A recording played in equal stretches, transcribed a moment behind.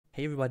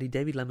Hey everybody,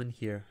 David Lemon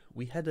here.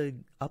 We had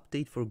an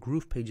update for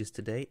GroovePages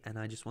today, and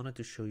I just wanted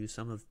to show you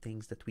some of the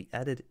things that we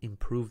added,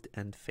 improved,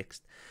 and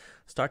fixed.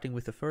 Starting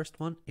with the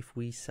first one, if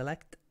we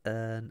select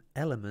an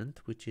element,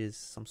 which is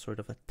some sort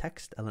of a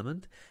text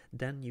element,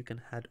 then you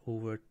can head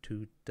over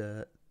to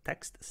the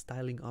text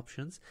styling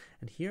options.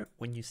 And here,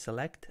 when you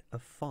select a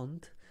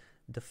font,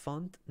 the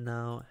font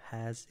now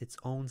has its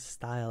own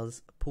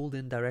styles pulled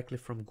in directly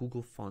from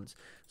Google Fonts.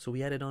 So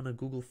we added on a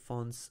Google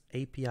Fonts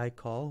API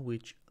call,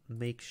 which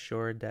make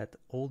sure that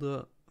all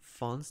the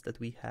fonts that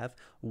we have,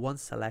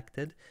 once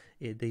selected,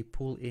 they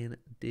pull in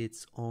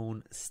its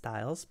own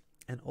styles.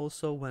 And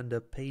also when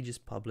the page is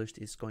published,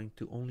 it's going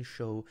to only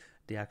show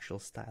the actual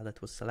style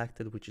that was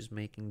selected, which is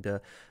making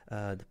the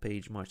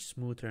page much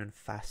smoother and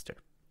faster.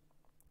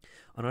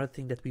 Another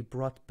thing that we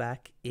brought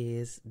back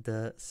is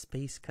the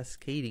space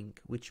cascading,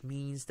 which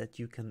means that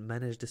you can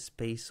manage the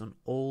space on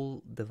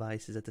all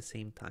devices at the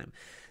same time.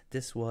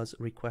 This was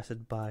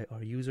requested by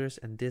our users,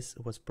 and this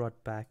was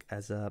brought back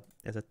as a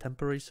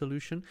temporary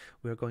solution.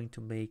 We're going to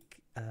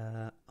make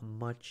a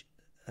much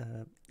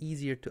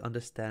easier to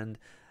understand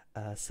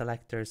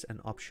selectors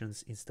and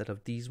options instead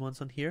of these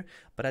ones on here.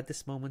 But at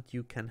this moment,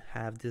 you can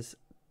have this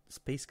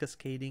space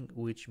cascading,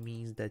 which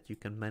means that you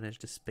can manage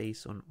the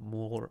space on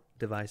more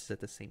devices at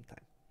the same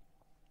time.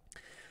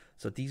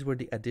 So these were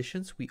the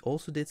additions. We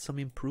also did some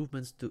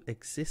improvements to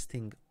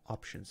existing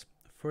options.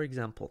 For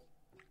example,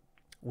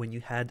 when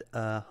you had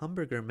a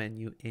Hamburger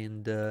menu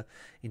in the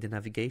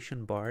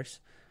navigation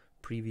bars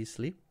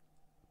previously,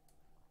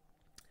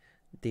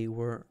 there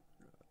were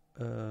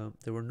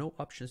no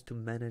options to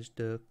manage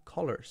the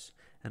colors,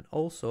 and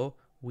also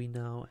we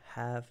now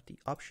have the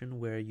option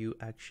where you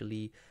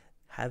actually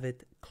have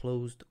it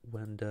closed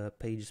when the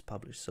page is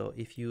published. So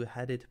if you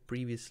had it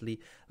previously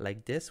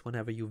like this,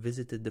 whenever you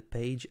visited the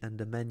page and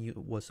the menu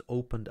was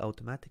opened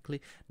automatically,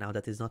 now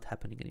that is not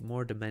happening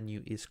anymore. The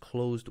menu is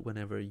closed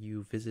whenever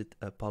you visit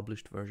a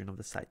published version of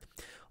the site.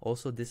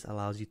 Also, this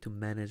allows you to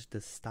manage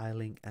the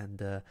styling and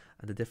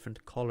the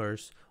different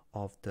colors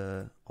of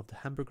the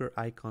hamburger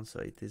icon,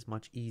 so it is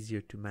much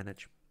easier to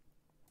manage.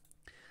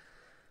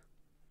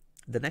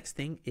 The next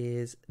thing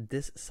is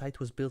this site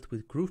was built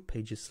with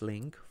GroovePages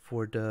link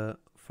for the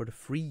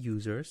free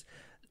users.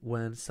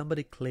 When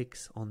somebody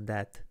clicks on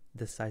that,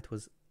 the site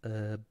was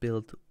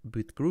built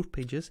with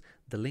GroovePages,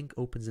 the link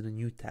opens in a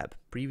new tab.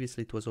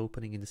 Previously it was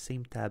opening in the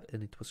same tab,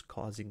 and it was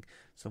causing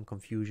some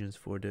confusions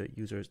for the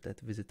users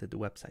that visited the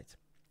website.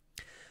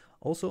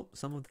 Also,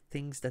 some of the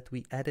things that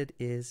we added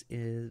is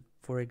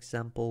for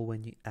example,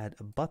 when you add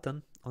a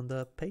button on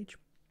the page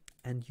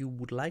and you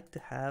would like to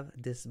have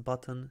this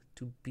button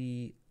to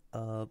be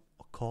a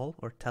call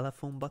or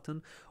telephone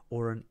button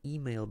or an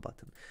email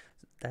button,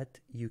 that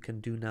you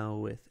can do now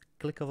with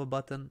click of a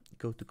button.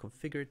 Go to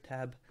configure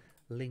tab,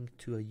 link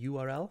to a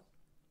URL,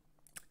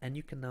 and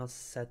you can now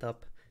set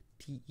up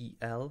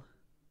TEL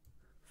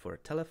for a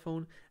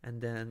telephone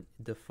and then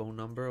the phone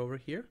number over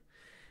here.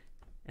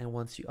 And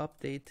once you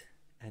update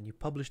and you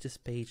publish this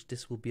page,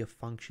 this will be a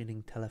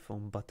functioning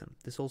telephone button.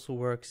 This also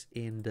works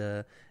in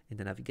the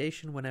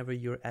navigation whenever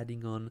you're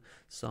adding on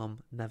some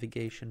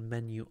navigation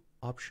menu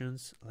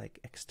options like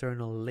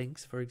external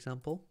links, for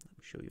example. Let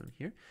me show you on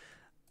here.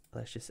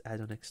 Let's just add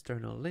an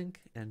external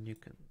link, and you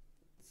can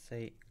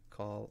say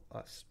call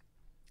us.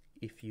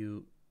 If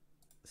you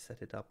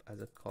set it up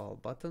as a call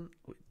button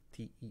with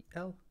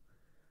TEL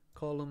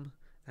column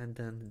and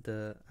then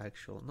the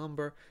actual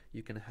number,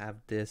 you can have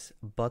this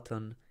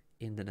button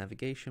in the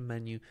navigation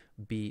menu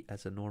be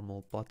as a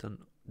normal button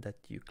that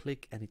you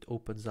click and it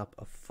opens up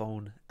a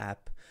phone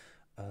app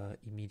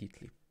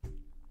immediately.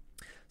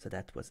 So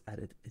that was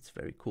added. It's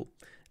very cool.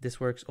 This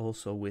works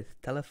also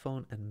with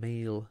telephone and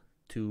mail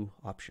to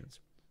options.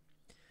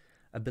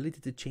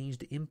 Ability to change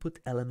the input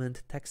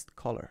element text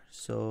color.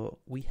 So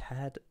we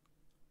had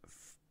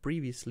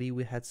previously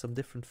we had some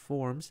different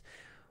forms,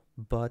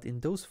 but in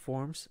those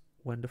forms,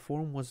 when the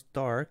form was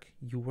dark,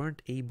 you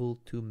weren't able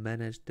to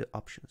manage the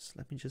options.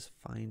 Let me just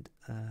find,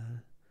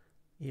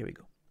 here we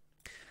go.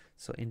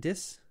 So in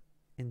this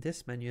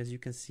menu, as you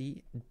can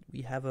see,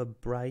 we have a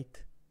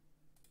bright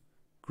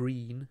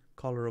green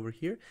color over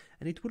here,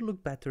 and it would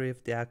look better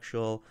if the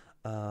actual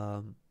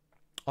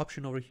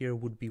option over here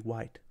would be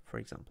white, for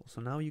example.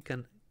 So now you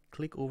can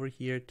click over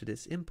here to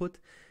this input,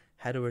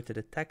 head over to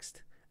the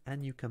text,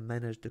 and you can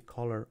manage the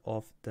color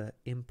of the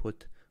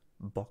input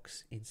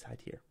box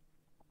inside here.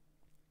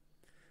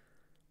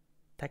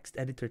 Text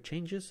editor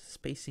changes,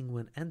 spacing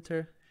when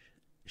enter,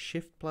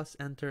 shift plus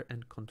enter,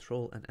 and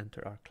control and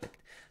enter are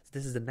clicked. So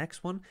this is the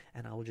next one,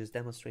 and I will just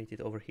demonstrate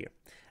it over here.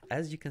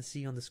 As you can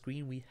see on the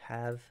screen, we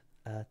have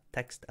a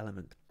text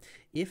element.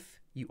 If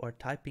you are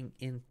typing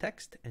in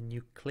text and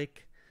you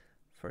click,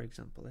 for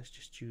example, let's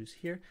just choose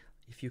here.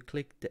 If you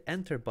click the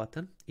enter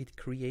button, it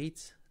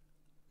creates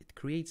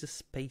a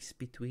space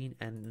between,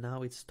 and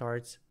now it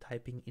starts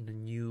typing in a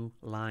new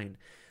line.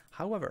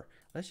 However,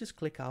 let's just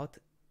click out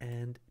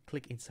and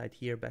click inside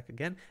here back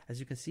again. As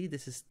you can see,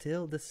 this is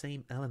still the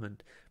same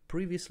element.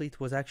 Previously it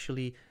was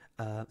actually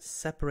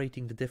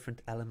separating the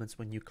different elements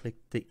when you click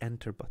the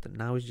enter button.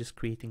 Now it's just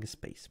creating a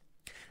space.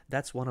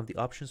 That's one of the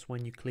options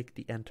when you click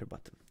the enter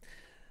button.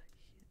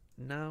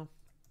 Now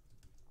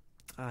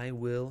I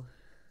will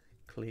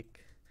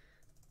click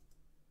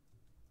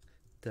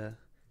the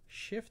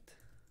shift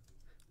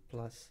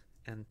plus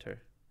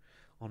enter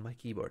on my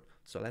keyboard.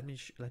 So let me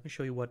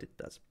show you what it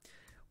does.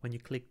 When you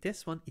click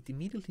this one, it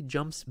immediately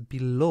jumps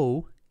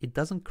below. It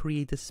doesn't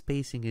create a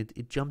spacing,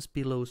 it jumps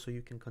below so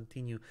you can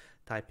continue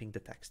typing the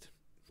text.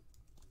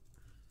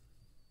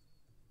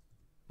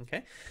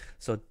 Okay,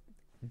 so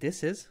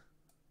this is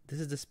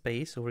the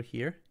space over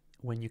here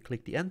when you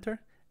click the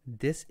enter.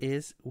 This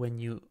is when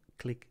you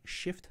click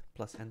shift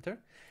plus enter.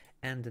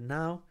 And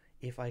now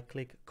if I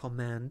click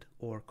command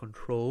or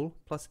control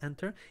plus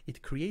enter,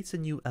 it creates a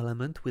new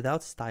element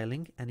without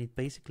styling, and it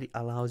basically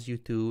allows you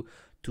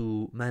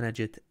to manage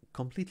it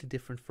completely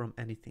different from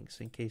anything.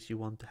 So in case you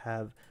want to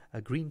have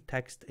a green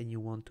text and you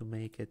want to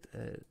make it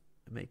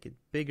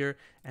bigger,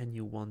 and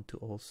you want to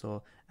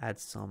also add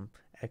some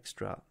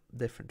extra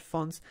different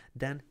fonts,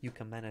 then you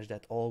can manage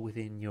that all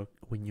within your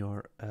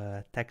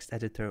text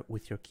editor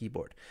with your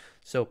keyboard.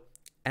 So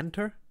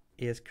enter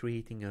is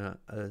creating a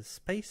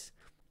space.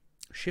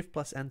 Shift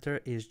plus enter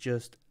is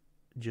just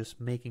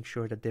making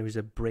sure that there is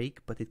a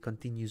break, but it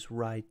continues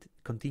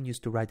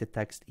to write the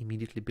text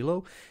immediately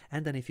below.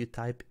 And then if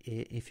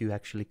you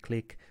actually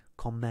click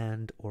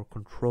command or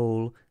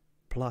control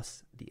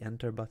plus the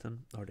enter button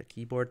or the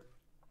keyboard,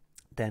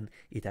 then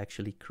it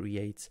actually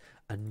creates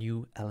a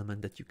new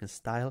element that you can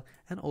style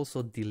and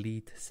also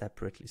delete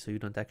separately. So you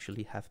don't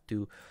actually have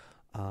to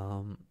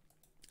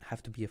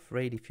be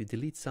afraid if you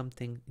delete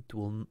something. It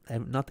will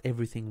not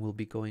everything will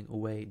be going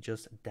away,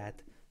 just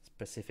that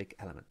specific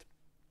element.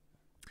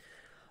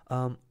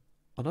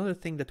 Another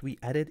thing that we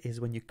added is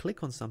when you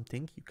click on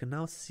something, you can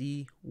now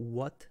see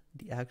what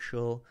the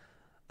actual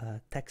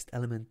text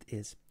element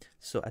is.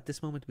 So at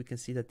this moment we can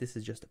see that this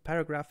is just a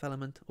paragraph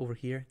element over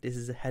here. This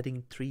is a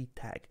heading 3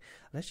 tag.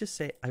 Let's just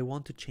say I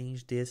want to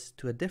change this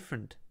to a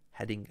different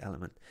heading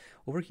element.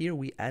 Over here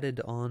we added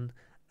on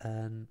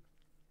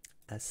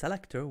a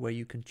selector where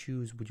you can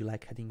choose, would you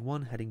like heading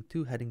 1, heading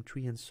 2, heading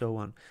 3, and so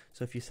on.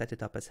 So if you set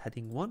it up as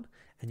heading 1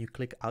 and you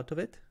click out of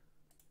it,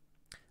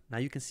 now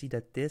you can see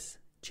that this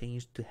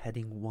changed to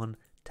heading 1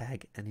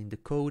 tag, and in the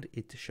code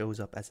it shows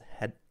up as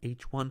head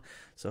H1.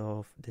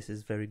 So this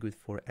is very good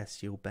for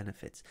SEO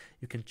benefits.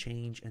 You can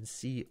change and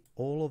see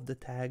all of the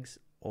tags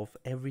of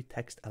every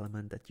text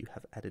element that you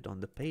have added on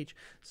the page,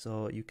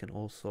 so you can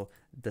also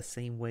the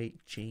same way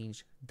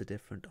change the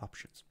different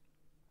options.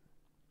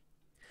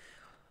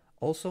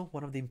 Also,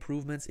 one of the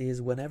improvements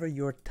is whenever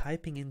you're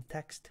typing in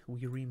text,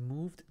 we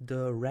removed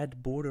the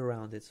red border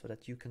around it so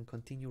that you can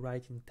continue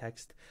writing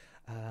text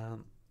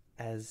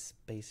as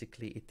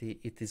basically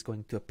it is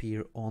going to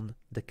appear on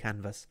the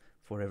canvas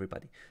for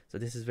everybody. So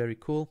this is very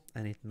cool,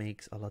 and it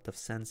makes a lot of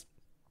sense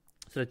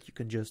so that you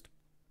can just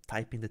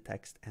type in the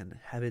text and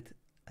have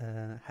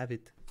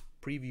it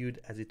previewed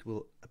as it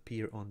will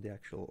appear on the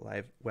actual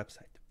live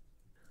website.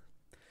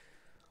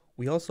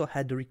 We also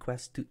had the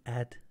request to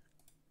add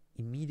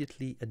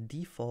immediately a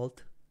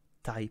default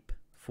type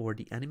for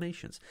the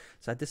animations.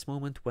 So at this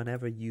moment,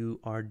 whenever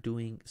you are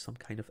doing some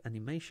kind of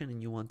animation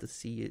and you want to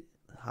see it,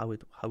 how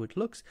it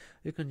looks,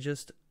 you can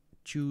just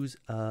choose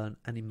an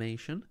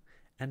animation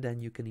and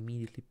then you can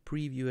immediately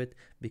preview it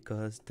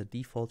because the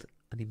default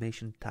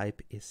animation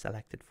type is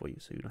selected for you,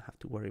 so you don't have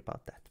to worry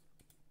about that.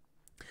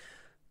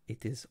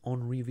 It is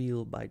on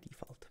reveal by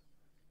default.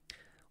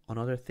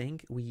 Another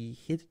thing, we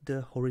hid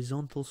the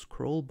horizontal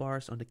scroll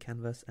bars on the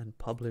canvas and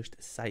published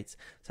sites.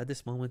 So at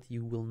this moment,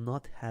 you will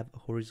not have a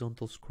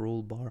horizontal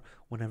scroll bar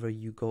whenever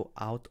you go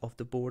out of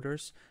the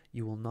borders.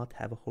 You will not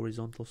have a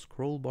horizontal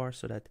scroll bar,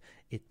 so that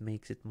it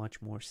makes it much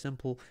more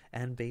simple,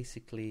 and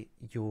basically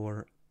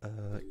your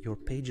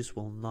pages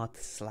will not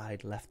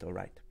slide left or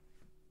right.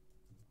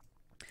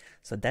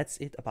 So that's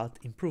it about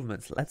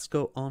improvements. Let's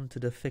go on to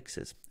the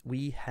fixes.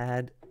 We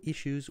had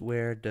issues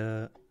where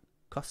the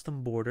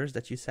custom borders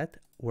that you set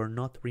were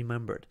not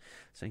remembered.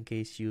 So in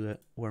case you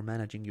were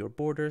managing your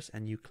borders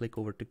and you click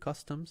over to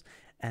customs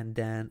and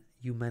then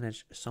you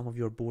manage some of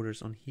your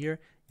borders on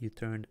here, you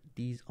turned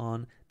these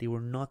on, they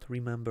were not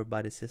remembered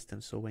by the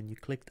system. So when you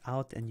clicked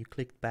out and you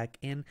clicked back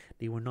in,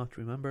 they were not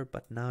remembered,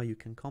 but now you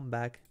can come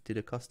back to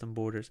the custom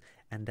borders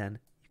and then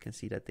you can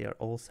see that they are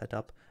all set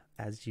up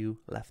as you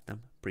left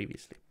them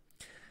previously.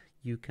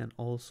 You can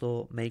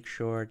also make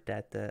sure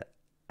that the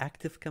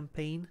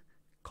ActiveCampaign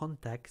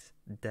contacts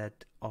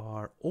that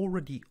are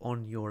already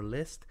on your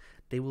list,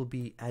 they will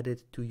be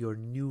added to your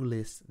new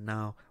list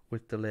now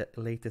with the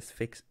latest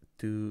fix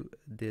to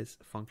this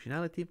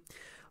functionality.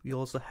 We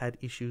also had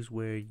issues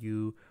where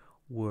you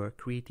were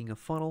creating a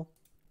funnel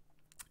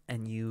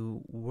and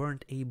you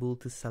weren't able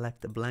to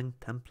select a blank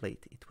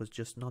template. It was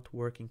just not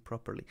working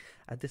properly.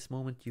 At this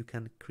moment, you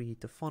can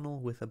create a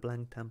funnel with a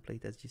blank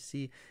template. As you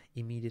see,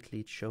 immediately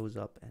it shows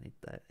up and it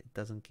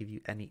doesn't give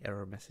you any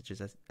error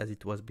messages as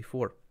it was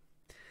before.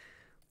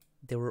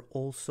 There were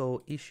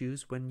also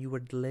issues when you were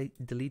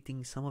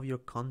deleting some of your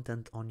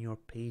content on your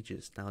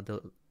pages. Now,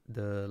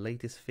 the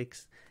latest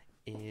fix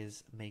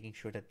is making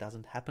sure that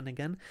doesn't happen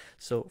again.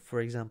 So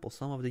for example,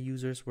 some of the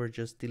users were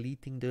just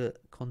deleting the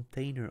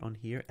container on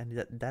here, and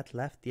that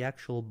left the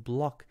actual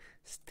block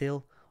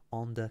still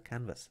on the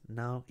canvas.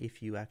 Now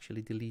if you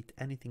actually delete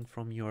anything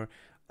from your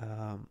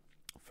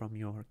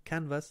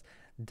canvas,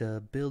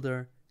 the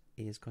builder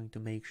is going to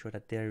make sure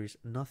that there is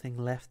nothing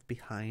left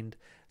behind.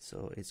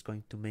 So it's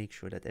going to make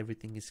sure that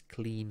everything is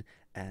clean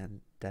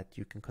and that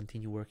you can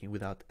continue working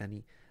without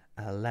any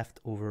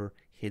leftover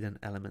hidden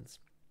elements.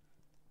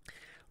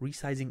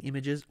 Resizing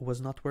images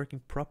was not working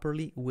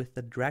properly with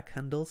the drag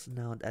handles.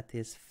 Now that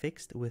is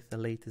fixed with the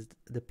latest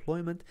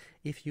deployment.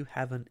 If you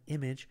have an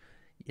image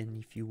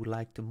and if you would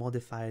like to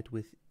modify it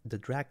with the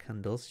drag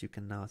handles, you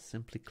can now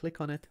simply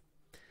click on it,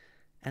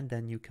 and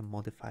then you can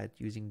modify it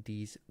using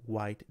these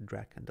white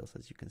drag handles,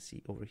 as you can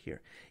see over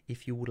here.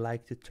 If you would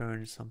like to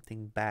turn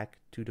something back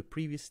to the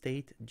previous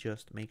state,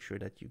 just make sure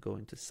that you go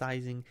into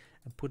sizing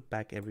and put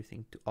back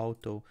everything to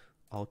auto,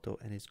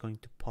 and it's going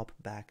to pop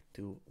back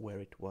to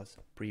where it was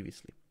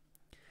previously.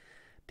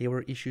 There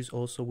were issues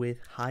also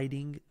with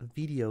hiding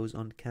videos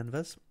on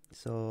canvas.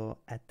 So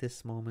at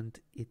this moment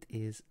it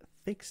is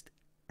fixed,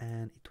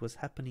 and it was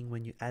happening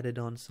when you added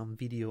on some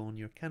video on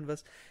your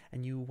canvas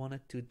and you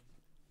wanted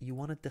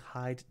to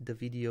hide the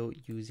video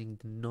using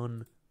the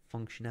none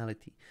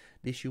functionality.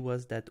 The issue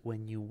was that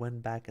when you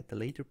went back at the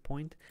later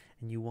point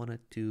and you wanted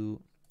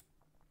to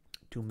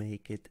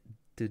make it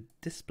to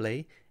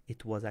display,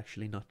 it was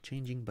actually not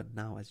changing, but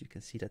now as you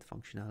can see, that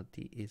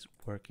functionality is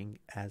working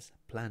as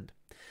planned.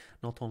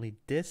 Not only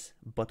this,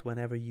 but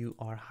whenever you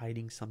are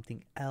hiding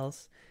something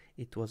else,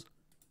 it was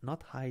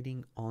not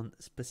hiding on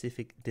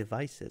specific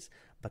devices,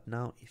 but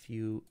now if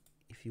you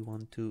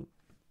want to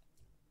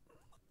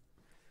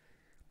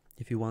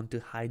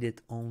hide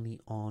it only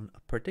on a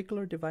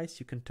particular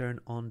device, you can turn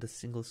on the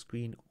single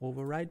screen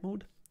override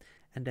mode,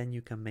 and then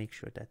you can make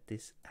sure that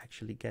this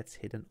actually gets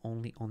hidden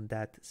only on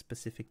that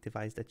specific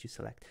device that you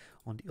select.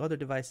 On the other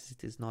devices,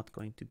 it is not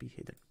going to be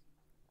hidden.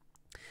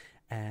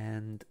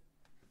 And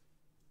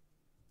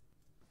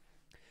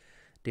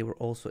there were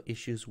also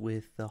issues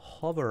with the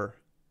hover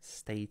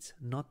states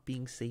not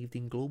being saved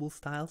in global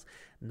styles.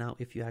 Now,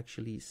 if you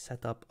actually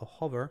set up a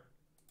hover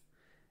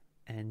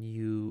and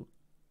you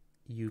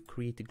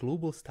create a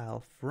global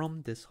style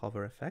from this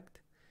hover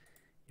effect,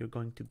 you're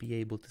going to be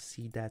able to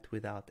see that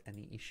without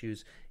any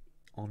issues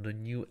on the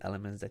new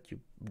elements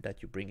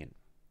that you bring in.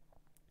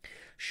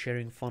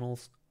 Sharing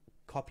funnels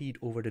copied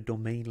over the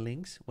domain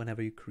links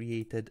whenever you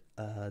created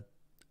a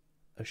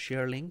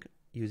share link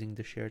using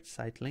the shared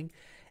site link,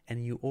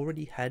 and you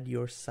already had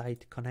your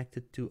site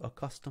connected to a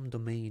custom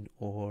domain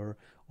or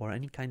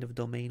any kind of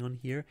domain on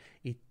here,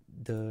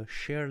 the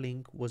share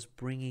link was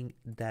bringing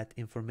that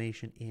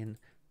information in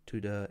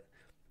to the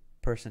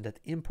person that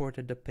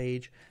imported the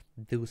page.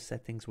 Those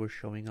settings were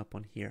showing up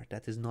on here.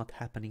 That is not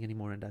happening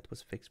anymore, and that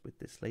was fixed with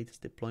this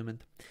latest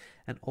deployment.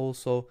 And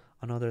also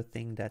another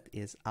thing that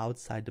is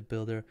outside the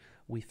builder,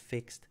 we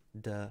fixed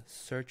the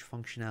search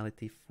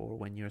functionality for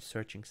when you're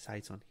searching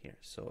sites on here.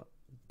 So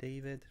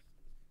David,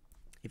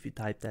 if you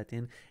type that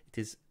in,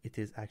 it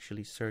is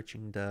actually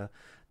searching the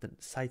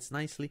sites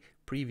nicely.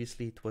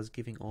 Previously it was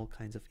giving all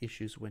kinds of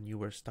issues when you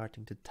were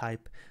starting to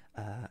type.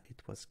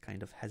 It was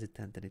kind of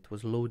hesitant, and it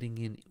was loading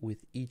in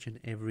with each and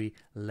every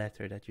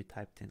letter that you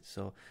typed in.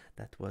 So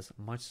that was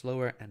much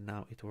slower, and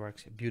now it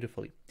works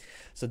beautifully.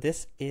 So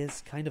this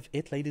is kind of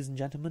it, ladies and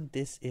gentlemen.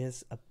 This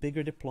is a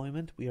bigger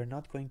deployment. We are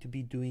not going to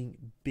be doing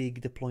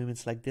big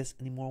deployments like this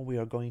anymore. We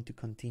are going to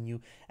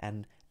continue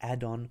and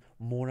add on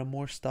more and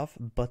more stuff,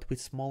 but with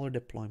smaller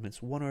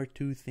deployments, 1 or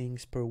 2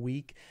 things per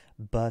week,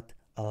 but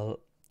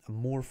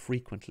more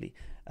frequently.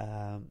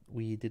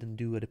 We didn't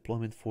do a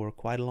deployment for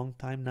quite a long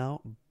time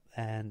now,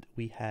 and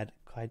we had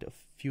quite a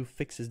few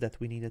fixes that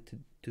we needed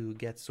to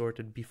get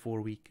sorted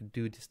before we could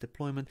do this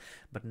deployment,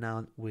 but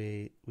now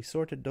we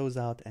sorted those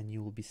out, and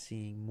you will be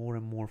seeing more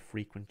and more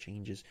frequent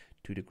changes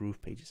to the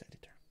GroovePages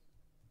editor.